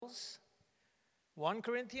1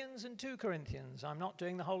 Corinthians and 2 Corinthians. I'm not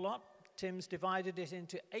doing the whole lot. Tim's divided it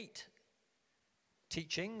into 8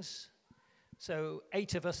 teachings. So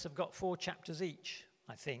 8 of us have got 4 chapters each,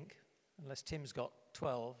 I think, unless Tim's got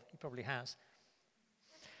 12. He probably has.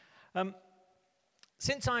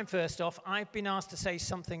 Since I'm first off, I've been asked to say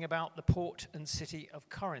something about the port and city of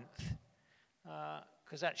Corinth,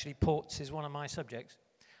 because actually ports is one of my subjects.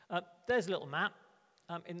 There's a little map.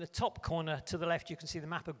 In the top corner to the left, you can see the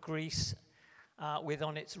map of Greece, with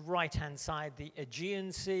on its right-hand side the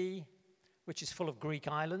Aegean Sea, which is full of Greek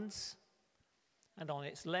islands, and on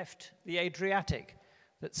its left, the Adriatic,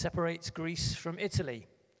 that separates Greece from Italy,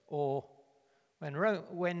 or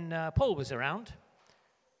when Paul was around,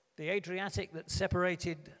 the Adriatic that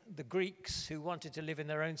separated the Greeks who wanted to live in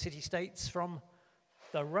their own city-states from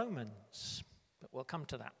the Romans. But we'll come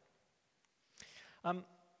to that.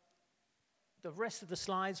 The rest of the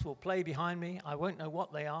slides will play behind me. I won't know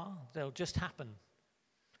what they are. They'll just happen.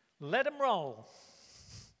 Let them roll.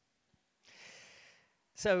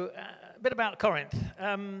 So, a bit about Corinth.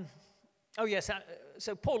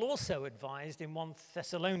 So Paul also advised in 1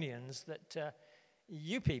 Thessalonians that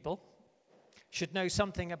you people should know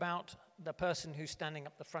something about the person who's standing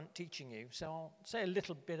up the front teaching you. So I'll say a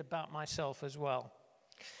little bit about myself as well.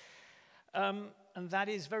 And that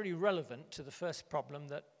is very relevant to the first problem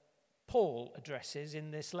that Paul addresses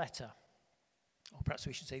in this letter. Or perhaps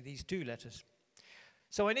we should say these 2 letters.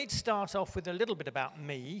 So I need to start off with a little bit about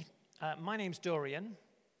me. My name's Dorian.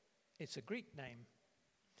 It's a Greek name.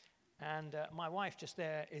 And my wife just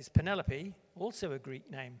there is Penelope, also a Greek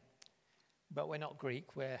name. But we're not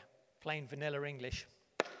Greek, we're plain vanilla English.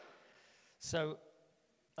 So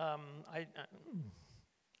I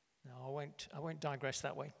won't digress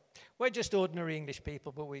that way. We're just ordinary English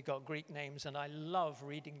people, but we've got Greek names, and I love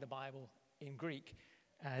reading the Bible in Greek,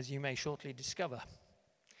 as you may shortly discover,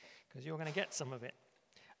 because you're going to get some of it.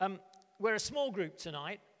 We're a small group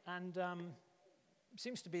tonight, and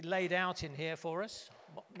seems to be laid out in here for us.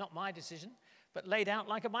 Not my decision, but laid out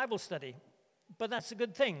like a Bible study. But that's a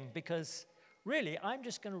good thing, because really, I'm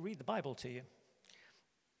just going to read the Bible to you.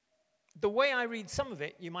 The way I read some of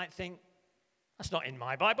it, you might think, that's not in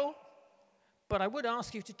my Bible. But I would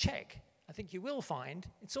ask you to check. I think you will find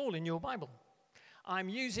it's all in your Bible. I'm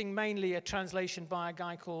using mainly a translation by a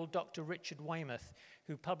guy called Dr. Richard Weymouth,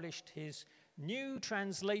 who published his new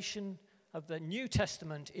translation of the New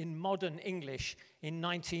Testament in modern English in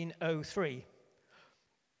 1903.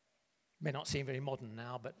 May not seem very modern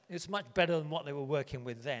now, but it's much better than what they were working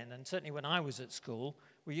with then. And certainly when I was at school,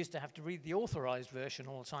 we used to have to read the authorized version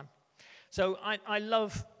all the time. So I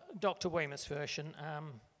love Dr. Weymouth's version.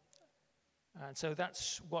 And so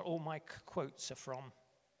that's what all my quotes are from.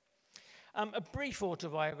 A brief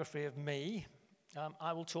autobiography of me.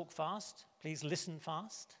 I will talk fast. Please listen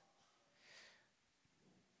fast.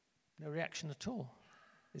 No reaction at all.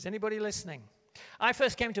 Is anybody listening? I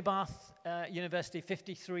first came to Bath University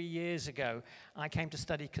 53 years ago. I came to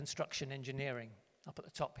study construction engineering up at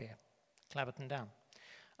the top here, Claverton Down.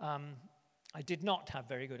 I did not have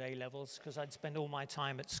very good A-levels because I'd spend all my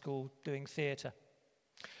time at school doing theatre.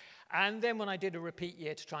 And then when I did a repeat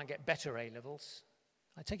year to try and get better A-levels,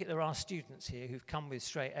 I take it there are students here who've come with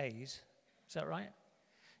straight A's. Is that right?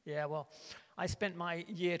 Yeah, well, I spent my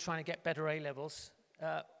year trying to get better A-levels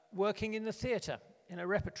working in the theatre, in a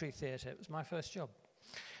repertory theatre. It was my first job.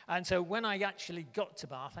 And so when I actually got to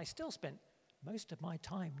Bath, I still spent most of my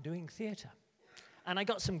time doing theatre. And I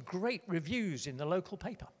got some great reviews in the local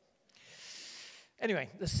paper. Anyway,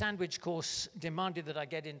 the sandwich course demanded that I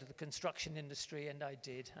get into the construction industry, and I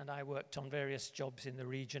did. And I worked on various jobs in the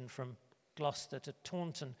region from Gloucester to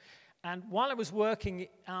Taunton. And while I was working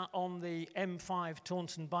on the M5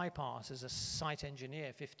 Taunton bypass as a site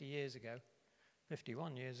engineer 51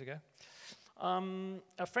 years ago,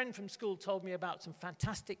 a friend from school told me about some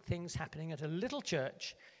fantastic things happening at a little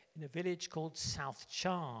church in a village called South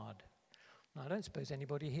Chard. Now, I don't suppose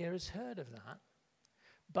anybody here has heard of that.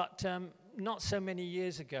 But not so many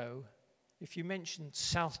years ago, if you mentioned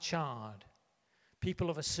South Chard, people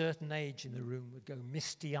of a certain age in the room would go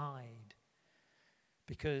misty-eyed,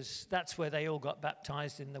 because that's where they all got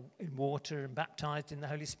baptized in water and baptized in the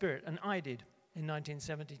Holy Spirit, and I did in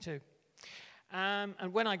 1972.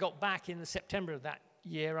 And when I got back in the September of that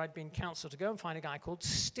year, I'd been counseled to go and find a guy called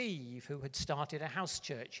Steve, who had started a house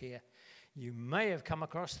church here. You may have come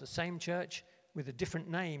across the same church with a different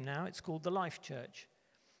name now. It's called the Life Church.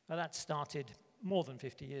 Well, that started more than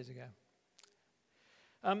 50 years ago.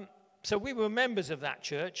 So we were members of that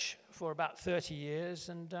church for about 30 years,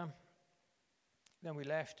 and then we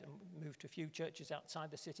left and moved to a few churches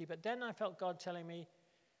outside the city. But then I felt God telling me,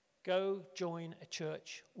 go join a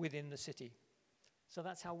church within the city. So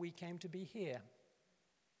that's how we came to be here.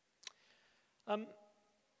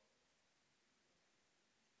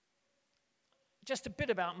 Just a bit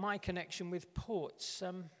about my connection with ports.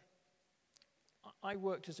 I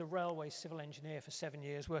worked as a railway civil engineer for 7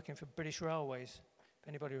 years, working for British Railways, if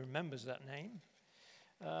anybody remembers that name.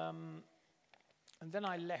 And then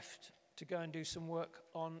I left to go and do some work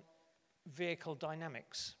on vehicle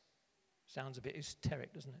dynamics. Sounds a bit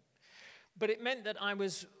esoteric, doesn't it? But it meant that I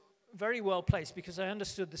was very well placed because I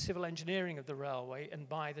understood the civil engineering of the railway, and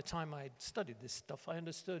by the time I had studied this stuff, I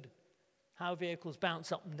understood how vehicles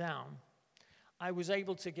bounce up and down. I was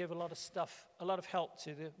able to give a lot of help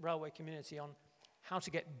to the railway community on how to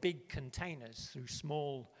get big containers through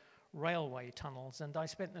small railway tunnels, and I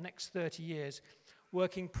spent the next 30 years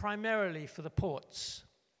working primarily for the ports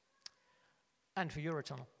and for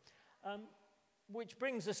Eurotunnel. Which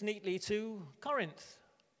brings us neatly to Corinth.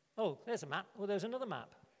 Oh, there's a map. Oh, there's another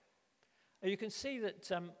map. You can see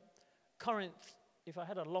that Corinth, if I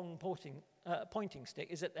had a long pointing stick,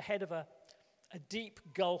 is at the head of a deep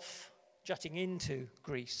gulf jutting into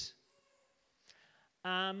Greece.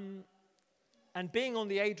 And being on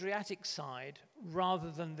the Adriatic side, rather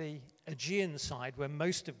than the Aegean side, where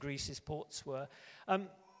most of Greece's ports were,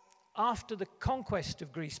 after the conquest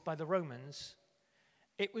of Greece by the Romans,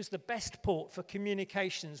 it was the best port for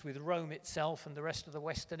communications with Rome itself and the rest of the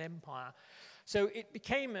Western Empire. So it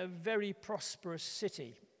became a very prosperous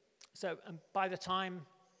city. So by the time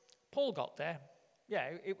Paul got there,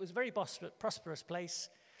 it was a very prosperous place.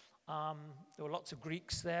 There were lots of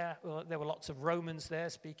Greeks there. There were lots of Romans there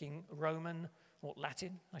speaking Roman, or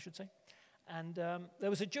Latin, I should say. And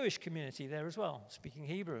there was a Jewish community there as well, speaking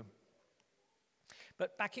Hebrew.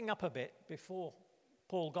 But backing up a bit, before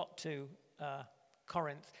Paul got to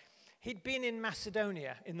Corinth, he'd been in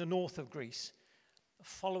Macedonia in the north of Greece,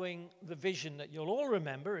 following the vision that you'll all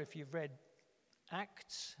remember if you've read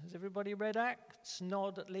Acts. Has everybody read Acts?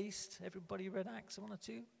 Nod at least. Everybody read Acts, one or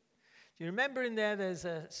two? Do you remember in there's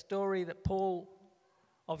a story that Paul,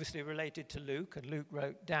 obviously related to Luke, and Luke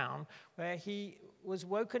wrote down, where he was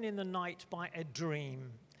woken in the night by a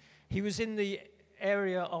dream. He was in the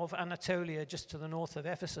area of Anatolia, just to the north of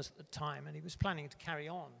Ephesus at the time, and he was planning to carry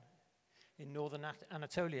on in northern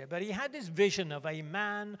Anatolia. But he had this vision of a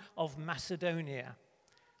man of Macedonia,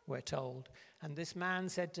 we're told. And this man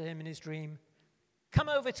said to him in his dream, "Come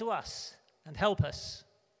over to us and help us."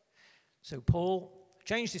 So Paul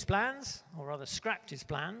changed his plans, or rather scrapped his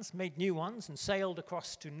plans, made new ones, and sailed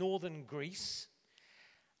across to northern Greece.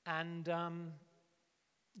 And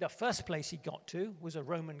the first place he got to was a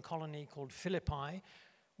Roman colony called Philippi,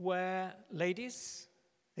 where, ladies,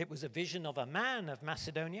 it was a vision of a man of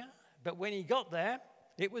Macedonia. But when he got there,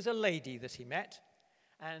 it was a lady that he met.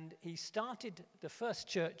 And he started the first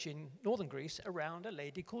church in northern Greece around a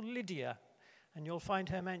lady called Lydia. And you'll find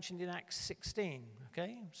her mentioned in Acts 16,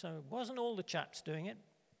 okay? So it wasn't all the chaps doing it.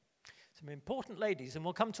 Some important ladies, and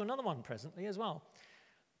we'll come to another one presently as well.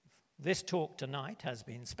 This talk tonight has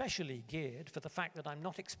been specially geared for the fact that I'm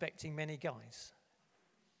not expecting many guys.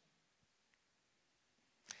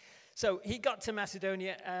 So he got to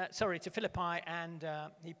to Philippi, and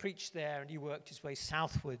he preached there, and he worked his way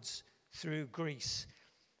southwards through Greece.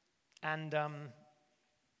 And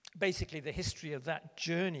basically the history of that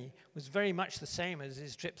journey was very much the same as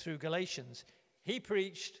his trip through Galatians. He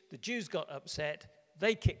preached, the Jews got upset,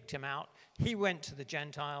 they kicked him out, he went to the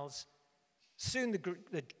Gentiles. Soon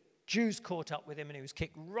the Jews caught up with him, and he was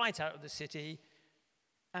kicked right out of the city,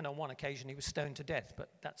 and on one occasion he was stoned to death, but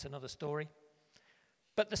that's another story.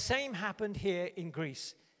 But the same happened here in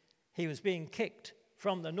Greece. He was being kicked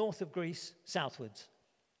from the north of Greece southwards.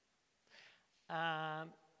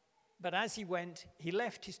 But as he went, he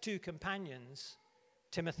left his two companions,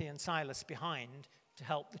 Timothy and Silas, behind to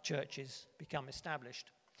help the churches become established.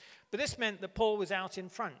 But this meant that Paul was out in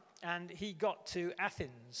front, and he got to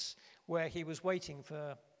Athens, where he was waiting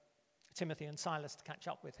for Timothy and Silas to catch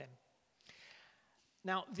up with him.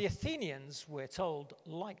 Now, the Athenians, we're told,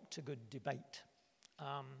 liked a good debate,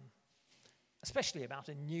 especially about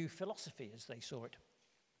a new philosophy as they saw it.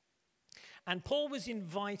 And Paul was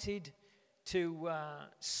invited to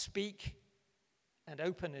speak and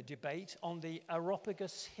open a debate on the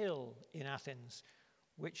Areopagus Hill in Athens,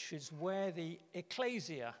 which is where the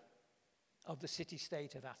ecclesia of the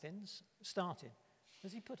city-state of Athens started.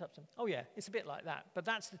 Does he put up some? Oh yeah, it's a bit like that. But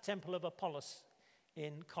that's the Temple of Apollos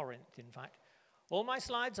in Corinth, in fact. All my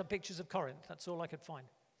slides are pictures of Corinth. That's all I could find.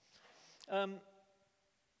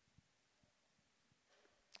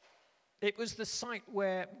 It was the site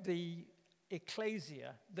where the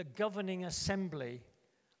ecclesia, the governing assembly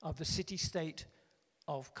of the city-state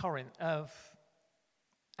of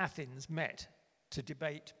Athens met to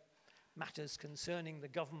debate matters concerning the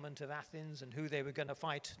government of Athens and who they were going to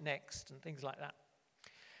fight next and things like that.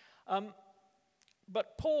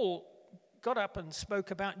 But Paul got up and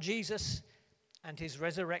spoke about Jesus and his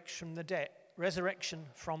resurrection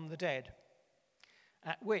from the dead,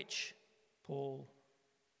 at which Paul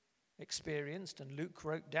experienced, and Luke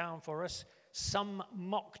wrote down for us, some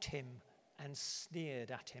mocked him and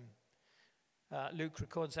sneered at him. Luke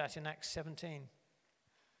records that in Acts 17.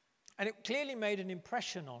 And it clearly made an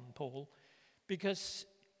impression on Paul because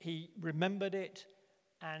he remembered it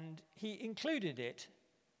and he included it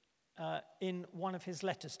in one of his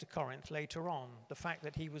letters to Corinth later on, the fact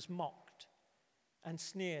that he was mocked and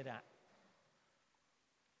sneered at.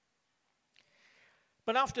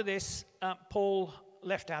 But after this, Paul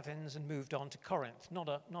left Athens and moved on to Corinth. Not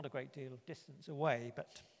a great deal of distance away,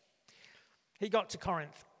 but he got to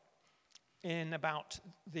Corinth in about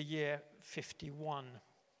the year 51.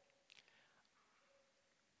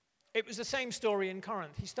 It was the same story in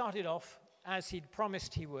Corinth. He started off as he'd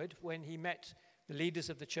promised he would when he met the leaders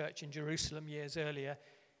of the church in Jerusalem years earlier.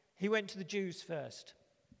 He went to the Jews first,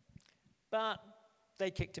 but they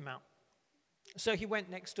kicked him out. So he went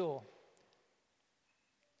next door,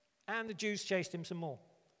 and the Jews chased him some more.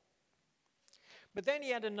 But then he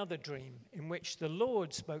had another dream in which the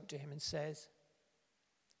Lord spoke to him and says,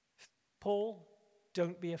 Paul,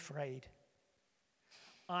 don't be afraid.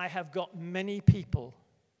 I have got many people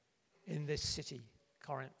in this city,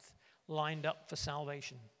 Corinth, lined up for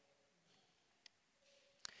salvation.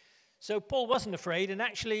 So Paul wasn't afraid, and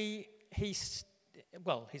actually his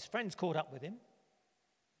friends caught up with him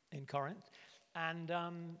in Corinth, and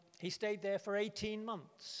he stayed there for 18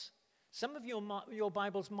 months. Some of your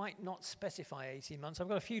Bibles might not specify 18 months. I've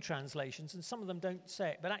got a few translations, and some of them don't say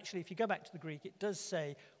it. But actually, if you go back to the Greek, it does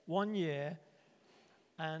say 1 year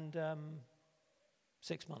and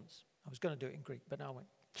 6 months. I was going to do it in Greek, but now I won't.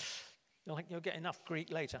 You'll get enough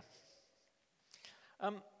Greek later.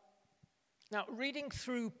 Now, reading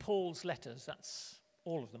through Paul's letters, that's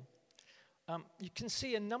all of them, you can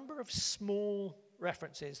see a number of small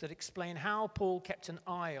references that explain how Paul kept an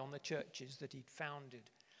eye on the churches that he'd founded.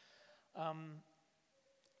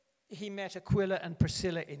 He met Aquila and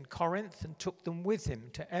Priscilla in Corinth and took them with him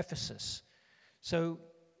to Ephesus. So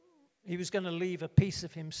he was going to leave a piece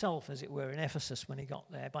of himself, as it were, in Ephesus when he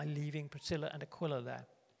got there by leaving Priscilla and Aquila there.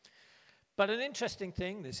 But an interesting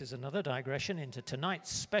thing, this is another digression into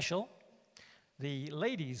tonight's special, the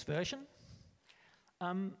ladies' version.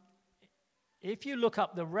 If you look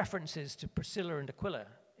up the references to Priscilla and Aquila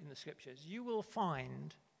in the scriptures, you will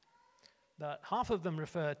find that half of them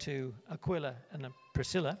refer to Aquila and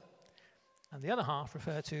Priscilla, and the other half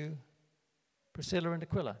refer to Priscilla and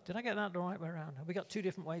Aquila. Did I get that the right way around? Have we got two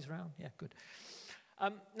different ways around? Yeah, good.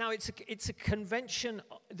 Now, it's a convention.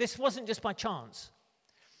 This wasn't just by chance.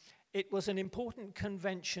 It was an important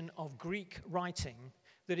convention of Greek writing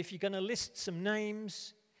that if you're going to list some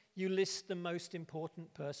names, you list the most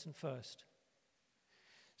important person first.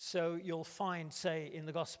 So you'll find, say, in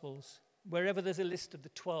the Gospels, wherever there's a list of the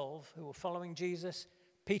 12 who were following Jesus,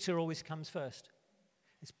 Peter always comes first.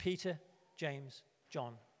 It's Peter, James,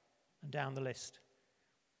 John, and down the list.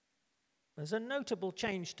 There's a notable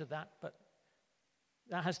change to that, but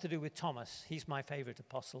that has to do with Thomas. He's my favorite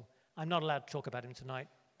apostle. I'm not allowed to talk about him tonight,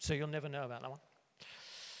 so you'll never know about that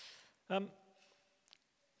one.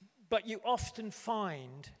 But you often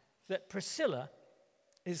find that Priscilla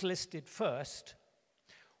is listed first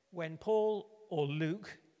when Paul or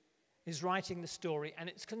Luke is writing the story, and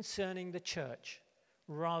it's concerning the church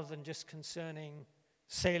rather than just concerning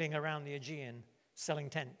sailing around the Aegean, selling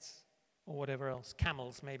tents or whatever else,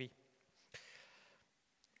 camels maybe.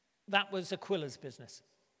 That was Aquila's business,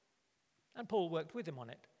 and Paul worked with him on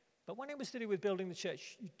it. But when it was to do with building the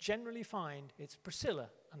church, you generally find it's Priscilla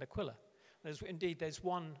and Aquila. There's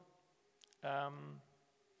one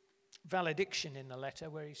valediction in the letter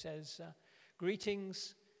where he says,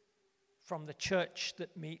 greetings from the church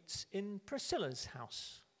that meets in Priscilla's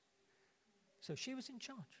house. So she was in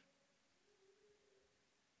charge.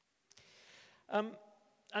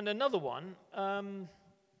 And another one,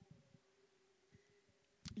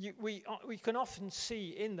 we can often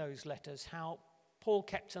see in those letters how Paul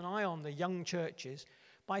kept an eye on the young churches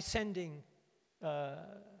by sending,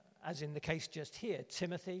 as in the case just here,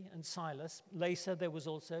 Timothy and Silas. Later there was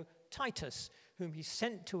also Titus, whom he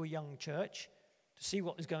sent to a young church to see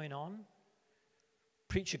what was going on,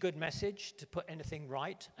 preach a good message, to put anything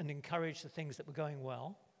right, and encourage the things that were going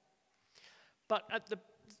well. But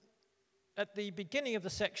at the beginning of the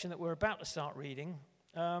section that we're about to start reading,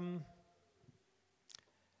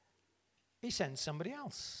 he sends somebody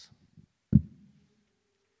else.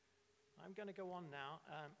 I'm going to go on now.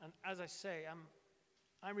 And as I say,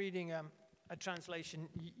 I'm reading a translation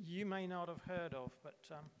you may not have heard of, but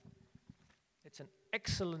it's an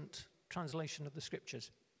excellent translation of the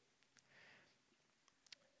scriptures.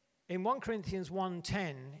 In 1 Corinthians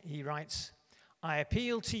 1:10, he writes, I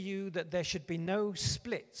appeal to you that there should be no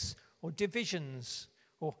splits or divisions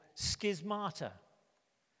or schismata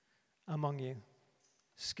among you.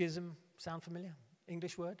 Schism, sound familiar?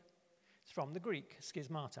 English word? It's from the Greek,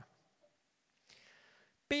 schismata.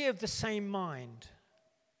 Be of the same mind.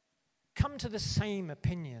 Come to the same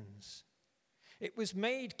opinions. It was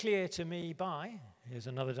made clear to me by, here's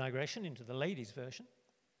another digression into the ladies' version.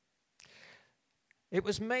 It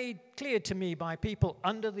was made clear to me by people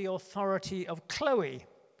under the authority of Chloe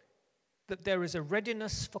that there is a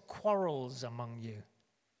readiness for quarrels among you.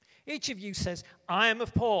 Each of you says, I am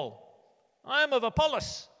of Paul, I am of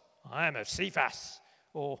Apollos, I am of Cephas,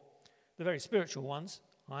 or the very spiritual ones,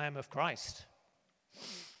 I am of Christ.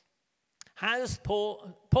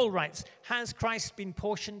 Paul writes, has Christ been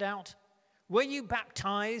portioned out? Were you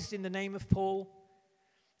baptized in the name of Paul?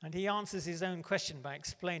 And he answers his own question by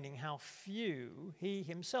explaining how few he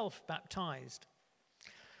himself baptized.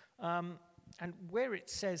 And where it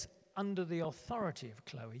says under the authority of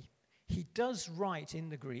Chloe, he does write in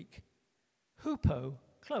the Greek, hupo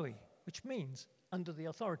Chloe, which means under the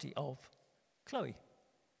authority of Chloe.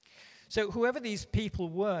 So whoever these people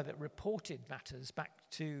were that reported matters back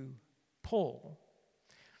to Paul,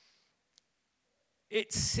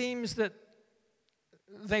 it seems that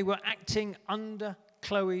they were acting under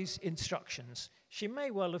Chloe's instructions. She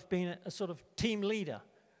may well have been a sort of team leader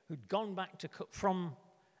who'd gone back from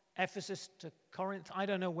Ephesus to Corinth. I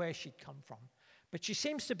don't know where she'd come from. But she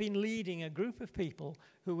seems to have been leading a group of people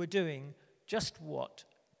who were doing just what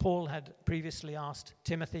Paul had previously asked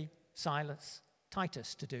Timothy, Silas,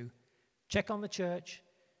 Titus to do. Check on the church,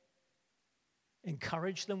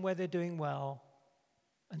 encourage them where they're doing well,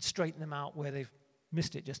 and straighten them out where they've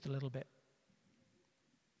missed it just a little bit.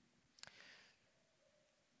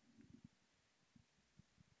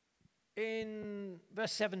 In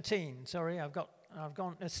verse 17, I've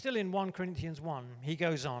gone, it's still in 1 Corinthians 1, he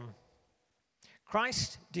goes on.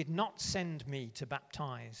 Christ did not send me to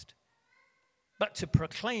baptize, but to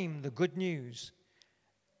proclaim the good news,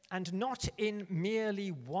 and not in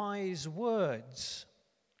merely wise words,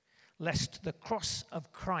 lest the cross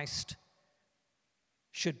of Christ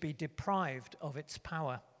should be deprived of its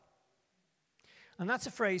power. And that's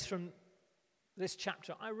a phrase from this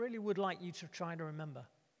chapter I really would like you to try to remember.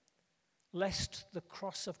 Lest the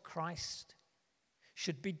cross of Christ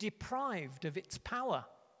should be deprived of its power.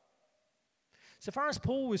 So far as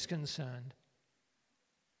Paul was concerned,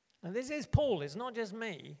 and this is Paul, it's not just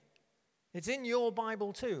me, it's in your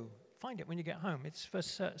Bible too. Find it when you get home. It's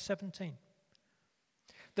verse 17.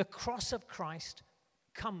 The cross of Christ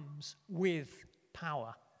comes with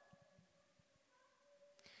power.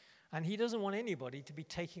 And he doesn't want anybody to be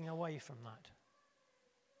taking away from that.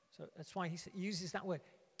 So that's why he uses that word,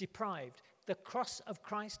 deprived. The cross of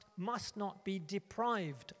Christ must not be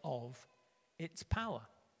deprived of its power.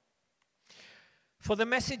 For the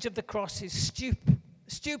message of the cross is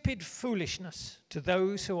stupid foolishness to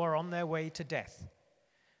those who are on their way to death.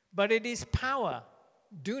 But it is power,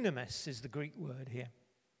 dunamis is the Greek word here.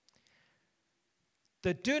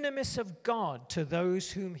 The dunamis of God to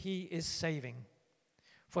those whom he is saving.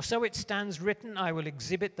 For so it stands written, I will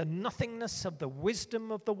exhibit the nothingness of the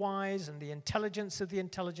wisdom of the wise, and the intelligence of the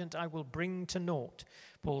intelligent I will bring to naught.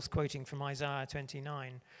 Paul's quoting from Isaiah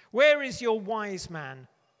 29. Where is your wise man?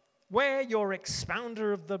 Where your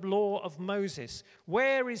expounder of the law of Moses?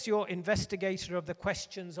 Where is your investigator of the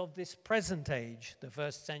questions of this present age, the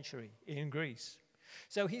first century in Greece?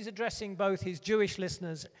 So he's addressing both his Jewish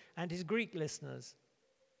listeners and his Greek listeners.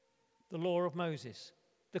 The law of Moses,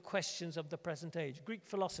 the questions of the present age, Greek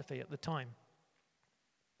philosophy at the time.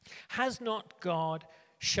 Has not God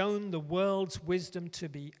shown the world's wisdom to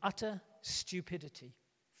be utter stupidity,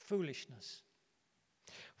 foolishness?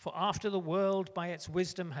 For after the world by its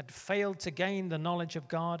wisdom had failed to gain the knowledge of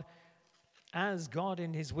God, as God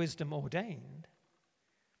in his wisdom ordained,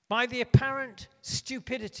 by the apparent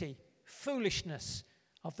stupidity, foolishness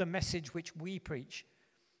of the message which we preach,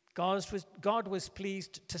 God was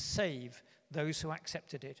pleased to save those who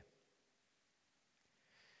accepted it.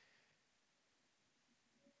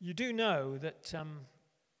 You do know that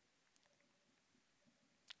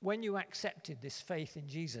when you accepted this faith in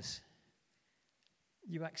Jesus,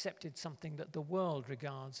 you accepted something that the world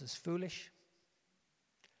regards as foolish.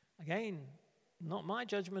 Again, not my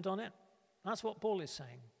judgment on it. That's what Paul is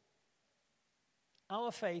saying.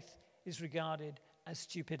 Our faith is regarded as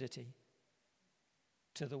stupidity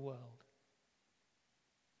to the world.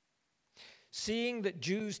 seeing that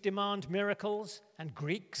Jews demand miracles and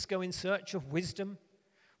Greeks go in search of wisdom,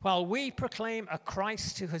 while we proclaim a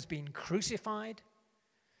Christ who has been crucified?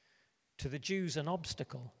 To the Jews an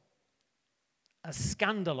obstacle, a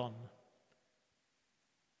scandalon.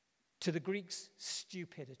 To the Greeks,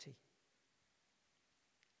 stupidity.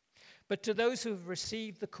 But to those who have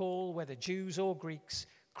received the call, whether Jews or Greeks,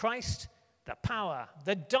 Christ, the power,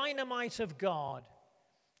 the dynamite of God,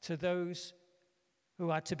 to those who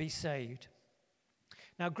are to be saved.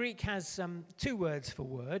 Now, Greek has two words for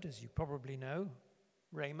word, as you probably know,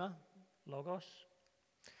 rhema, logos.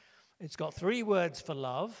 It's got three words for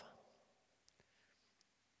love,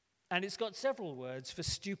 and it's got several words for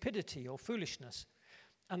stupidity or foolishness.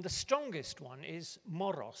 And the strongest one is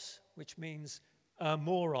moros, which means a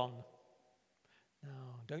moron.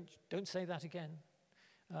 Now, don't say that again.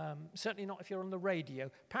 Certainly not if you're on the radio.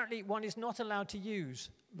 Apparently, one is not allowed to use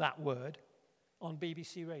that word on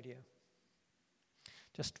BBC Radio.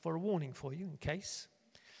 Just for a warning for you, in case.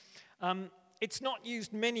 It's not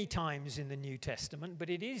used many times in the New Testament, but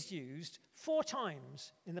it is used 4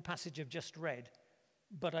 times in the passage I've just read.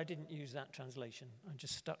 But I didn't use that translation. I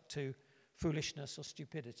just stuck to foolishness or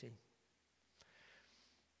stupidity.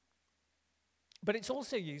 But it's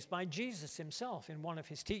also used by Jesus himself in one of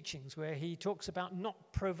his teachings where he talks about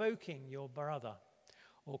not provoking your brother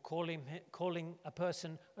or calling a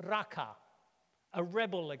person raka, a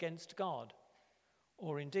rebel against God.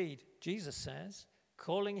 Or indeed, Jesus says,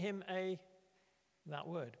 calling him that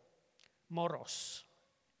word, moros.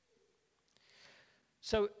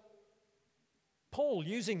 So Paul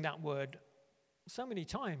using that word so many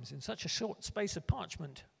times in such a short space of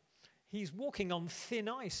parchment, he's walking on thin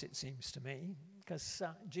ice, it seems to me, because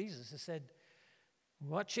Jesus has said,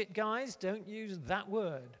 watch it, guys, don't use that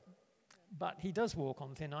word. But he does walk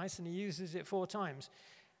on thin ice, and he uses it 4 times.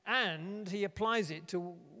 And he applies it to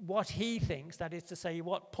what he thinks, that is to say,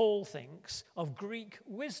 what Paul thinks of Greek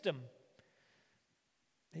wisdom.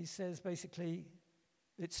 He says, basically,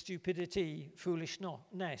 it's stupidity,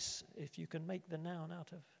 foolishness, if you can make the noun out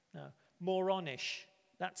of, moronish.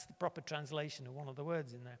 That's the proper translation of one of the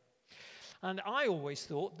words in there. And I always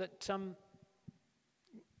thought that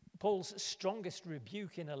Paul's strongest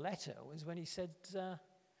rebuke in a letter was when he said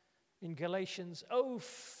in Galatians, "Oh,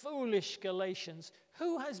 foolish Galatians,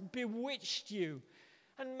 who has bewitched you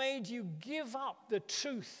and made you give up the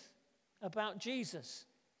truth about Jesus,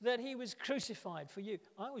 that he was crucified for you?"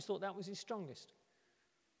 I always thought that was his strongest.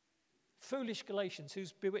 Foolish Galatians,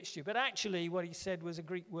 who's bewitched you? But actually what he said was a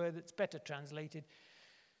Greek word that's better translated,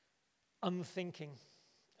 unthinking.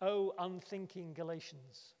 Oh, unthinking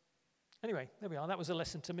Galatians. Anyway, there we are. That was a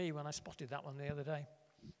lesson to me when I spotted that one the other day.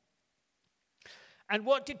 And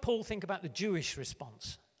what did Paul think about the Jewish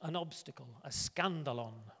response? An obstacle, a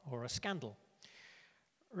scandalon, or a scandal.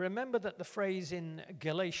 Remember that the phrase in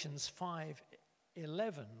Galatians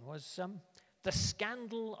 5:11 was the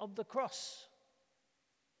scandal of the cross.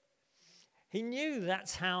 He knew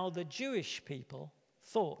that's how the Jewish people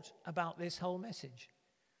thought about this whole message.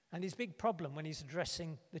 And his big problem when he's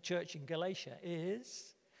addressing the church in Galatia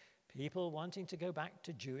is people wanting to go back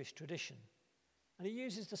to Jewish tradition. And he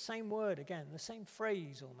uses the same word again, the same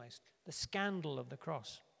phrase almost, the scandal of the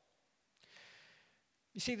cross.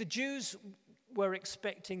 You see, the Jews were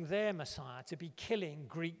expecting their Messiah to be killing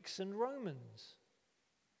Greeks and Romans,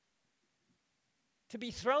 to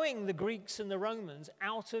be throwing the Greeks and the Romans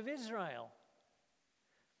out of Israel.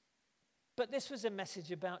 But this was a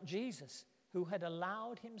message about Jesus, who had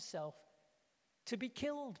allowed himself to be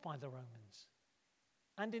killed by the Romans,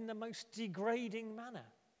 and in the most degrading manner,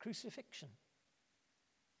 crucifixion.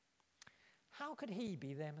 How could he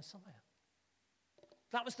be their Messiah?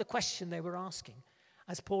 That was the question they were asking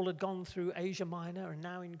as Paul had gone through Asia Minor and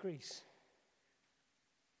now in Greece.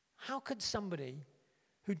 How could somebody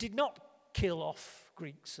who did not kill off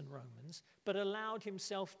Greeks and Romans, but allowed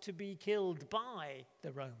himself to be killed by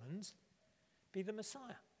the Romans, be the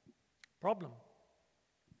Messiah? Problem.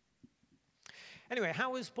 Anyway,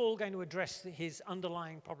 how is Paul going to address his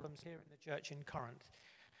underlying problems here in the church in Corinth?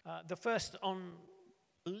 The first on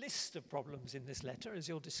a list of problems in this letter, as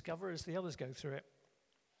you'll discover as the others go through it.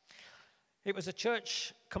 It was a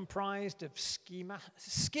church comprised of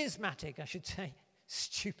schismatic,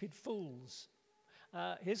 stupid fools.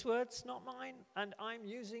 His words, not mine, and I'm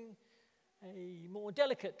using a more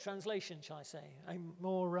delicate translation, shall I say, a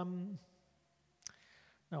more,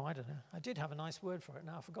 no, I don't know. I did have a nice word for it,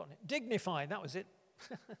 now I've forgotten it. Dignified, that was it.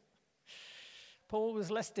 Paul was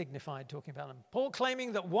less dignified talking about them. Paul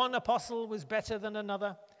claiming that one apostle was better than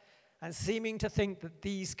another and seeming to think that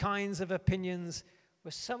these kinds of opinions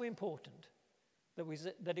were so important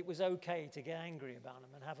that it was okay to get angry about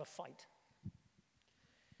them and have a fight.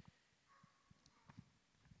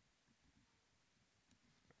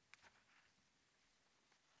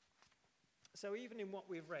 So even in what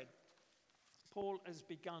we've read, Paul has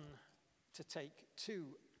begun to take two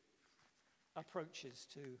approaches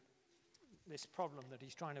to this problem that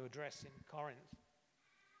he's trying to address in Corinth.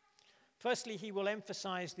 Firstly, he will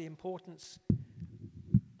emphasize the importance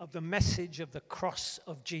of the message of the cross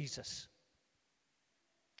of Jesus.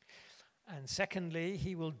 And secondly,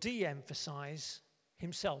 he will de-emphasize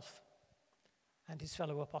himself and his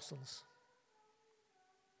fellow apostles.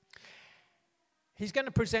 He's going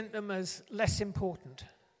to present them as less important,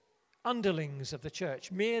 underlings of the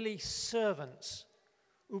church, merely servants,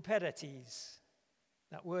 uperites.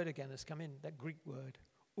 That word again has come in, that Greek word,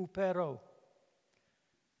 upero,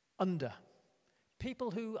 under.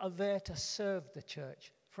 People who are there to serve the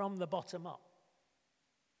church from the bottom up.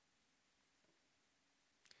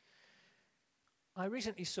 I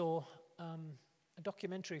recently saw a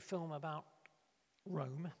documentary film about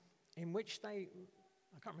Rome in which I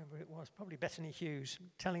can't remember who it was, probably Bethany Hughes,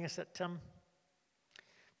 telling us that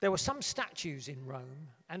there were some statues in Rome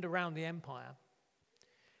and around the empire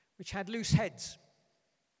which had loose heads.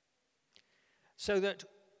 So that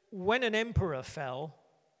when an emperor fell,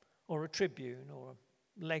 or a tribune, or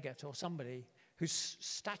a legate, or somebody whose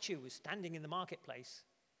statue was standing in the marketplace,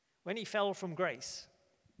 when he fell from grace,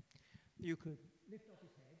 you could lift off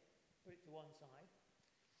his head, put it to one side,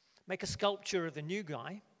 make a sculpture of the new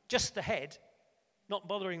guy, just the head, not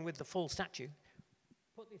bothering with the full statue,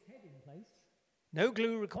 put this head in place, no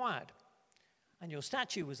glue required, and your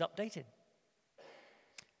statue was updated.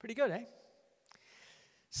 Pretty good, eh?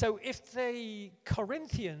 So if the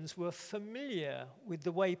Corinthians were familiar with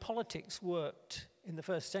the way politics worked in the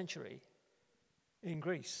first century in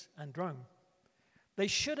Greece and Rome, they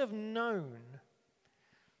should have known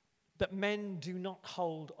that men do not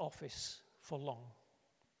hold office for long.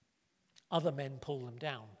 Other men pull them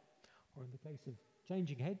down, or in the case of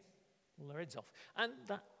changing heads, pull their heads off. And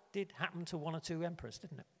that did happen to one or two emperors,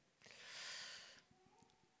 didn't it?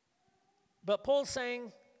 But Paul's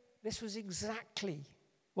saying this was exactly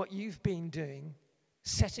what you've been doing,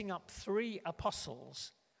 setting up 3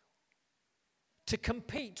 apostles to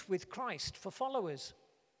compete with Christ for followers.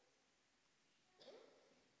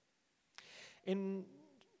 In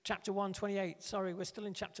chapter 1:28, sorry, we're still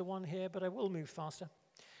in chapter 1 here, but I will move faster.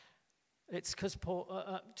 It's because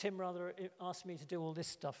Tim asked me to do all this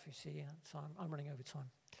stuff, you see, so I'm running over time.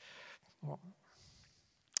 Well,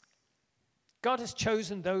 God has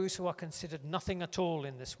chosen those who are considered nothing at all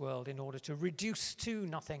in this world in order to reduce to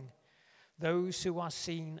nothing those who are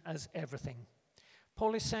seen as everything.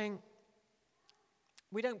 Paul is saying,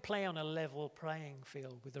 we don't play on a level playing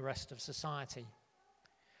field with the rest of society.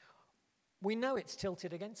 We know it's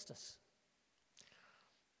tilted against us.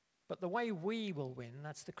 But the way we will win,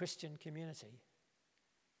 that's the Christian community,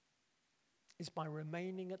 is by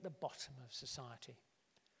remaining at the bottom of society.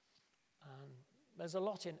 There's a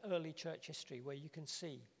lot in early church history where you can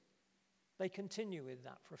see they continue with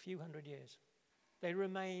that for a few hundred years. They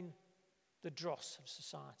remain the dross of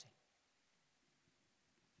society.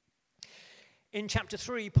 In chapter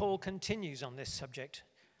 3, Paul continues on this subject.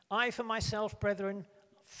 I, for myself, brethren,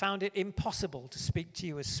 found it impossible to speak to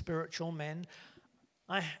you as spiritual men.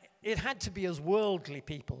 It had to be as worldly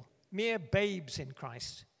people, mere babes in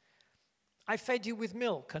Christ. I fed you with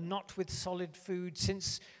milk and not with solid food,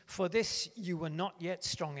 since for this you were not yet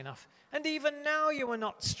strong enough. And even now you are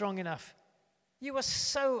not strong enough. You are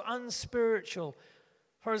so unspiritual.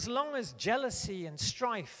 For as long as jealousy and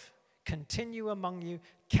strife continue among you,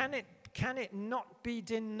 can it not be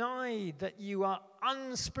denied that you are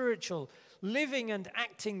unspiritual, living and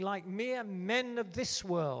acting like mere men of this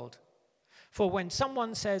world? For when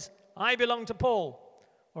someone says, I belong to Paul,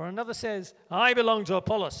 or another says, I belong to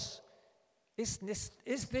Apollos, is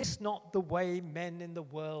this not the way men in the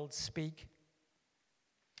world speak?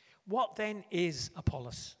 What then is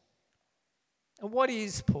Apollos? And what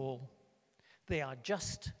is Paul? They are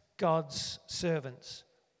just God's servants,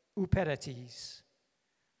 uperites,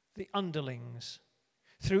 the underlings,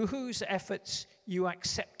 through whose efforts you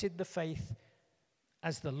accepted the faith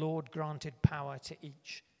as the Lord granted power to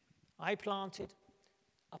each. I planted,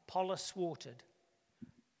 Apollos watered,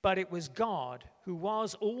 but it was God who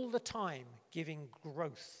was all the time giving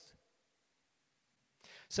growth,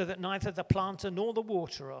 so that neither the planter nor the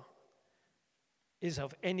waterer is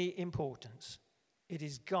of any importance. It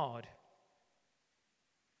is God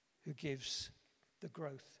who gives the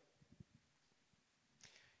growth.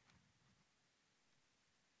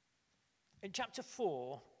 In chapter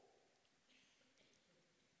 4,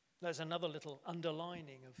 there's another little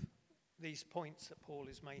underlining of these points that Paul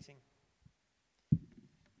is making.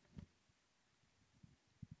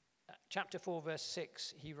 Chapter 4, verse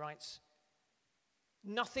 6, he writes,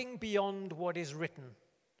 nothing beyond what is written,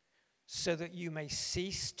 so that you may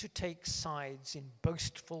cease to take sides in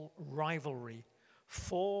boastful rivalry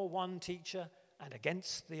for one teacher and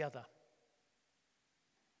against the other.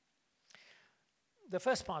 The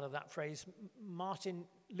first part of that phrase, Martin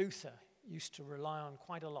Luther used to rely on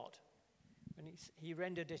quite a lot. And he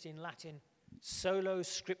rendered it in Latin, solo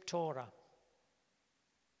scriptura.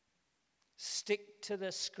 Stick to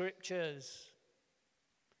the scriptures.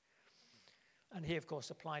 And he, of course,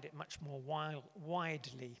 applied it much more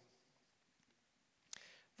widely.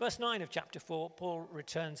 Verse 9 of chapter 4, Paul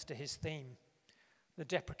returns to his theme, the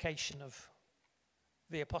deprecation of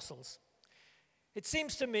the apostles. It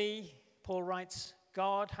seems to me, Paul writes,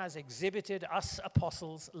 God has exhibited us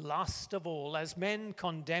apostles last of all as men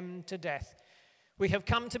condemned to death. We have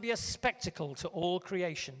come to be a spectacle to all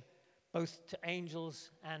creation, both to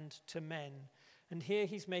angels and to men. And here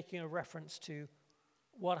he's making a reference to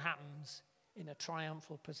what happens in a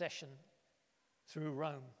triumphal procession through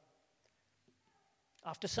Rome.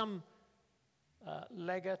 After some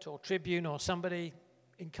legate or tribune or somebody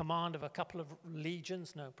in command of a couple of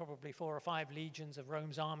legions, probably 4 or 5 legions of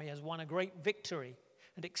Rome's army, has won a great victory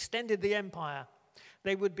and extended the empire,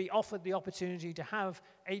 they would be offered the opportunity to have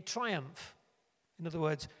a triumph. In other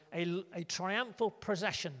words, a triumphal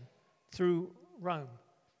procession through Rome.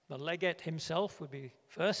 The legate himself would be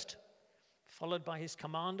first, followed by his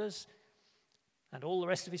commanders and all the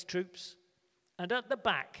rest of his troops. And at the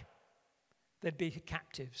back, there'd be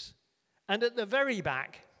captives. And at the very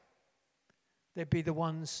back, there'd be the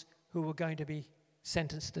ones who were going to be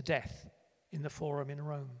sentenced to death in the forum in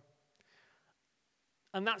Rome.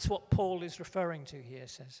 And that's what Paul is referring to here,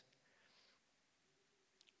 says.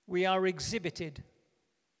 We are exhibited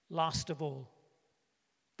last of all.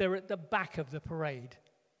 They're at the back of the parade,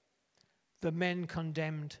 the men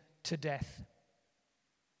condemned to death.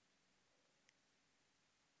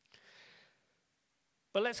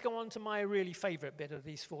 But let's go on to my really favorite bit of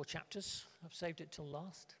these 4 chapters. I've saved it till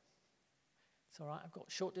last. It's all right, I've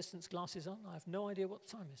got short distance glasses on. I have no idea what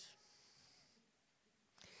the time is.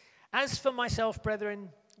 As for myself, brethren,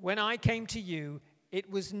 when I came to you, it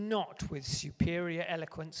was not with superior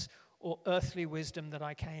eloquence or earthly wisdom that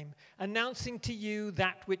I came, announcing to you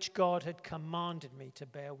that which God had commanded me to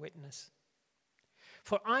bear witness.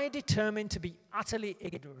 For I determined to be utterly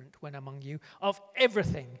ignorant when among you of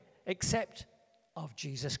everything except of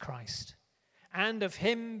Jesus Christ, and of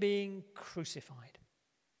him being crucified.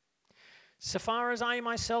 So far as I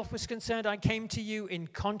myself was concerned, I came to you in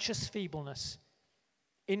conscious feebleness,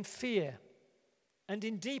 in fear, and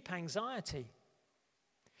in deep anxiety.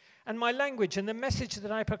 And my language and the message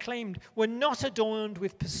that I proclaimed were not adorned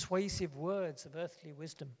with persuasive words of earthly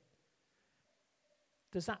wisdom.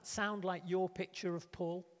 Does that sound like your picture of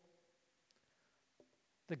Paul?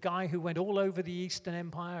 The guy who went all over the Eastern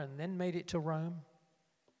Empire and then made it to Rome?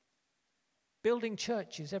 Building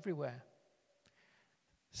churches everywhere.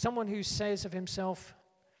 Someone who says of himself,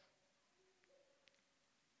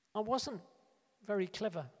 I wasn't very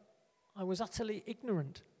clever. I was utterly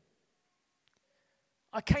ignorant.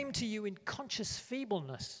 I came to you in conscious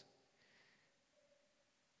feebleness,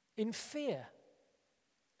 in fear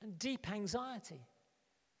and deep anxiety.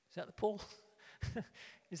 Is that the Paul?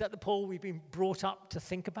 Is that the Paul we've been brought up to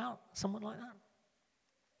think about? Someone like that?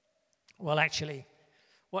 Well, actually,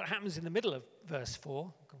 what happens in the middle of verse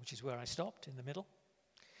 4, which is where I stopped, in the middle,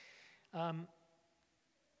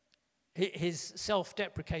 his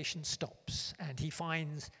self-deprecation stops and he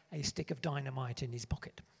finds a stick of dynamite in his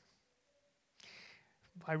pocket.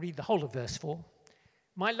 I read the whole of verse 4.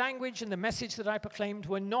 My language and the message that I proclaimed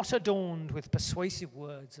were not adorned with persuasive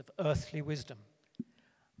words of earthly wisdom,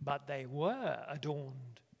 but they were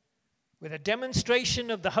adorned with a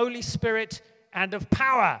demonstration of the Holy Spirit and of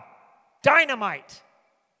power. Dynamite.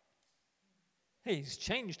 He's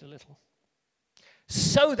changed a little.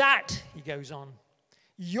 So that, he goes on,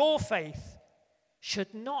 your faith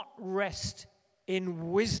should not rest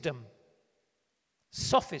in wisdom,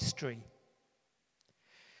 sophistry,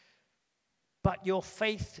 but your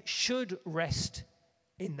faith should rest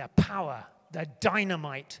in the power, the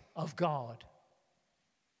dynamite of God.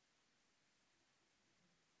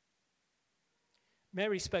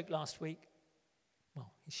 Mary spoke last week.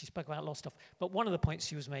 Well, she spoke about a lot of stuff. But one of the points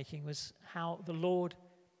she was making was how the Lord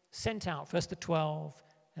sent out first the 12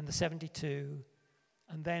 and the 72.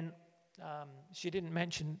 And then she didn't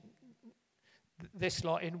mention this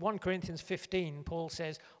lot. In 1 Corinthians 15, Paul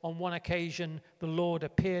says, on one occasion, the Lord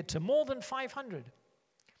appeared to more than 500.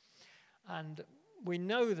 And we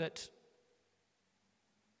know that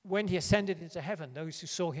when he ascended into heaven, those who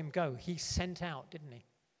saw him go, he sent out, didn't he?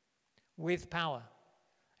 With power.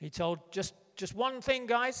 He told, just just one thing,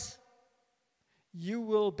 guys. You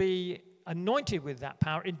will be anointed with that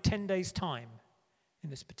power in 10 days' time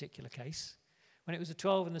in this particular case. When it was the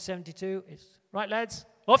 12 and the 72, it's, right, lads,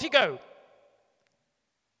 off you go.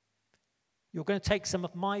 You're going to take some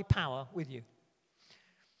of my power with you.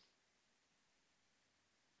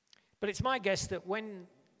 But it's my guess that when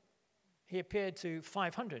he appeared to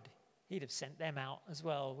 500, he'd have sent them out as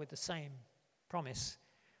well with the same promise.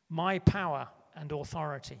 My power and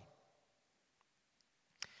authority.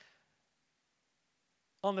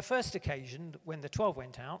 On the first occasion, when the 12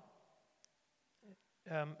 went out,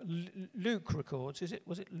 Luke records,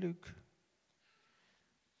 was it Luke?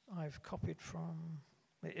 I've copied from,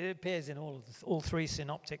 it appears in all three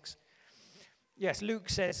synoptics. Yes, Luke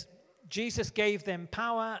says, Jesus gave them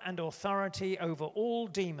power and authority over all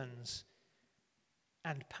demons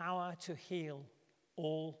and power to heal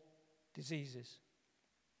all diseases.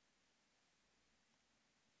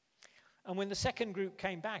 And when the second group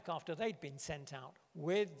came back after they'd been sent out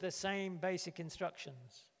with the same basic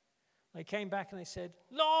instructions, they came back and they said,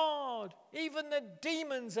 Lord, even the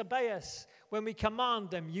demons obey us when we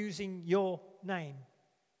command them using your name.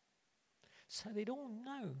 So they'd all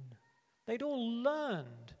known, they'd all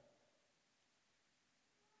learned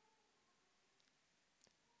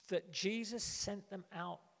that Jesus sent them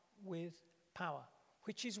out with power,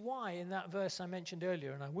 which is why in that verse I mentioned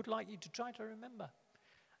earlier, and I would like you to try to remember,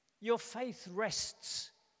 your faith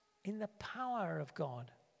rests in the power of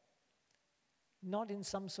God, not in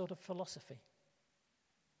some sort of philosophy.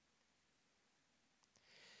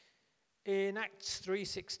 In Acts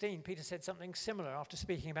 3:16, Peter said something similar after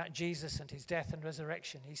speaking about Jesus and his death and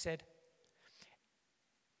resurrection. He said,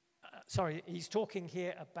 he's talking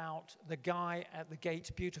here about the guy at the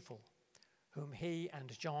gate beautiful, whom he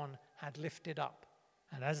and John had lifted up.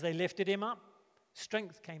 And as they lifted him up,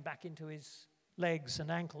 strength came back into his legs and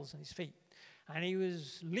ankles and his feet. And he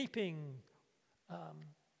was leaping. I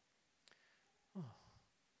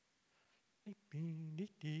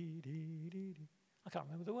can't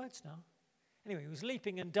remember the words now. Anyway, he was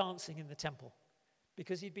leaping and dancing in the temple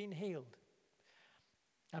because he'd been healed.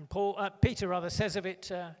 And Peter says of it,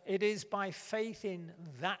 it is by faith in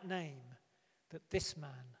that name that this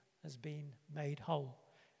man has been made whole.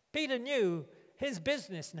 Peter knew his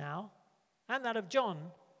business now, and that of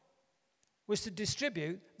John, was to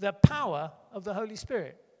distribute the power of the Holy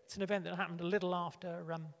Spirit. It's an event that happened a little after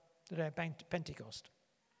the day of Pentecost.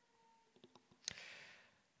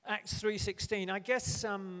 Acts 3:16. I guess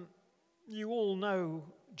you all know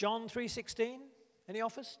John 3:16. Any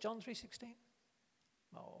offers? John 3:16?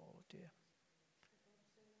 Oh, dear.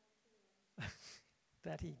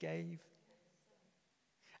 That he gave.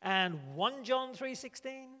 And 1 John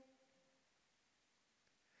 3:16?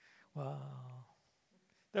 Wow.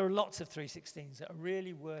 There are lots of 3:16s that are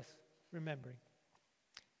really worth remembering.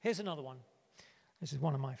 Here's another one. This is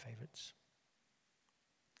one of my favorites.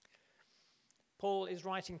 Paul is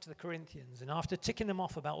writing to the Corinthians, and after ticking them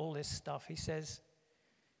off about all this stuff, he says,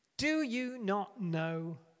 do you not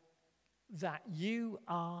know that you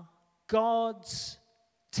are God's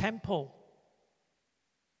temple,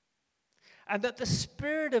 and that the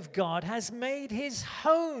Spirit of God has made his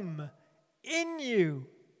home in you?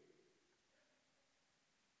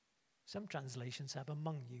 Some translations have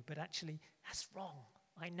among you, but actually that's wrong.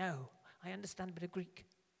 I know. I understand a bit of Greek.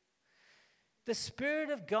 The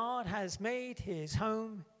Spirit of God has made his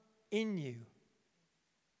home in you,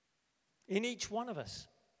 in each one of us.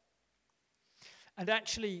 And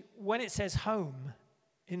actually, when it says home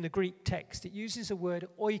in the Greek text, it uses a word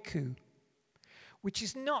oikou, which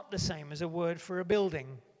is not the same as a word for a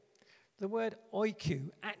building. The word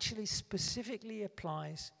oikou actually specifically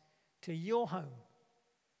applies to your home,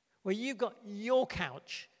 where you've got your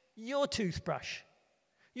couch, your toothbrush,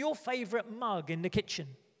 your favorite mug in the kitchen.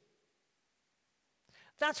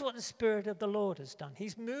 That's what the Spirit of the Lord has done.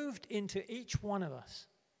 He's moved into each one of us.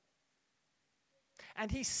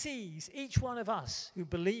 And he sees each one of us who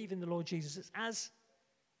believe in the Lord Jesus as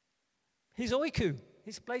his oikou,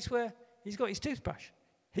 his place where he's got his toothbrush,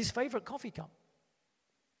 his favorite coffee cup,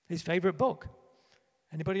 his favorite book.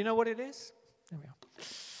 Anybody know what it is? There we are.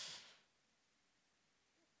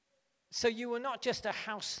 So you were not just a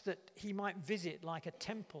house that he might visit like a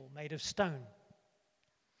temple made of stone.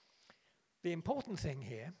 The important thing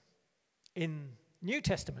here, in New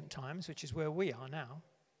Testament times, which is where we are now,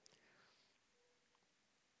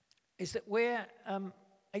 is that we're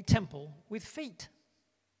a temple with feet.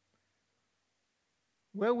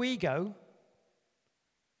 Where we go,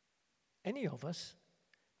 any of us,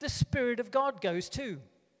 the Spirit of God goes too.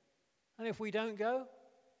 And if we don't go,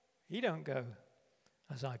 he don't go,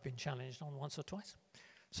 as I've been challenged on once or twice.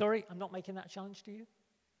 Sorry, I'm not making that challenge to you,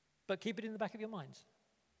 but keep it in the back of your minds.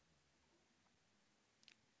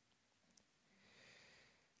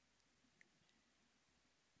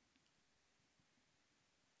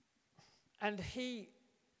 And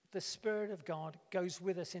the Spirit of God, goes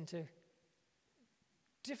with us into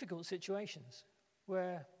difficult situations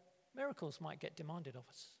where miracles might get demanded of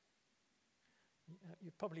us.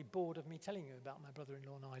 You're probably bored of me telling you about my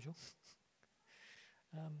brother-in-law, Nigel.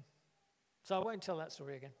 So I won't tell that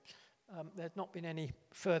story again. There's not been any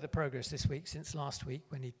further progress this week since last week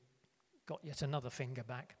when he got yet another finger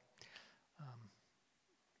back.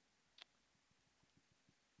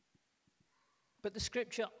 But the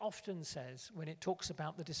scripture often says, when it talks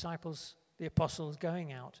about the disciples, the apostles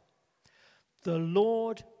going out, the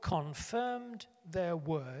Lord confirmed their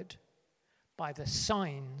word by the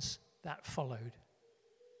signs that followed.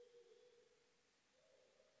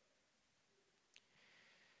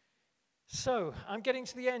 So, I'm getting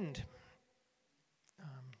to the end.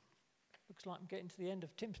 Looks like I'm getting to the end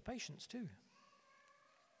of Tim's patience too.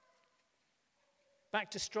 Back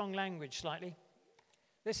to strong language slightly.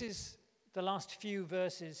 This is the last few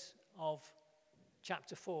verses of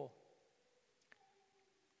chapter 4.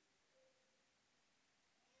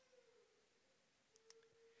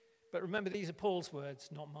 But remember, these are Paul's words,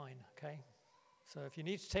 not mine, okay? So if you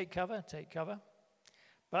need to take cover, take cover.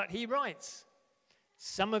 But he writes,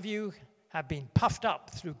 some of you have been puffed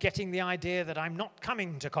up through getting the idea that I'm not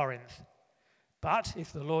coming to Corinth. But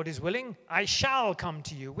if the Lord is willing, I shall come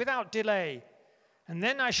to you without delay. And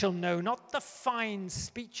then I shall know not the fine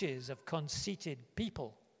speeches of conceited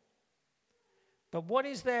people, but what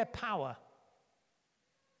is their power,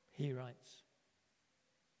 he writes.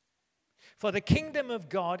 For the kingdom of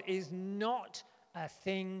God is not a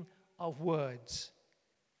thing of words.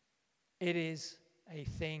 It is a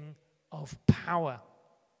thing of power.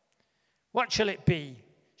 What shall it be?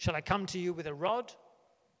 Shall I come to you with a rod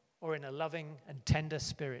or in a loving and tender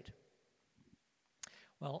spirit?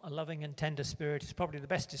 Well, a loving and tender spirit is probably the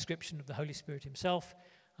best description of the Holy Spirit himself.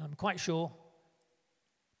 I'm quite sure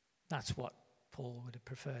that's what Paul would have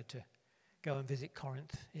preferred to go and visit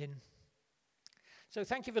Corinth in. So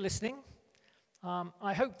thank you for listening.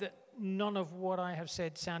 I hope that none of what I have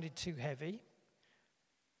said sounded too heavy.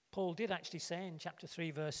 Paul did actually say in chapter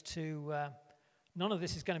 3, verse 2, none of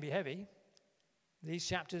this is going to be heavy. These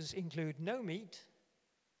chapters include no meat,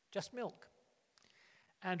 just milk.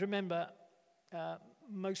 And remember,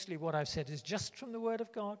 mostly what I've said is just from the Word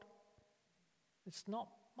of God. It's not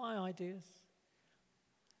my ideas.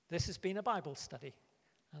 This has been a Bible study,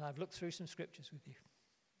 and I've looked through some scriptures with you.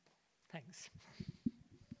 Thanks.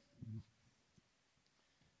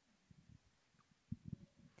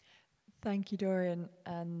 Thank you, Dorian,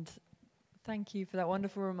 and thank you for that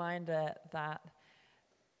wonderful reminder that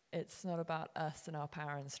it's not about us and our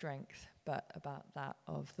power and strength, but about that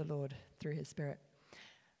of the Lord through his Spirit.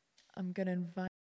 I'm going to invite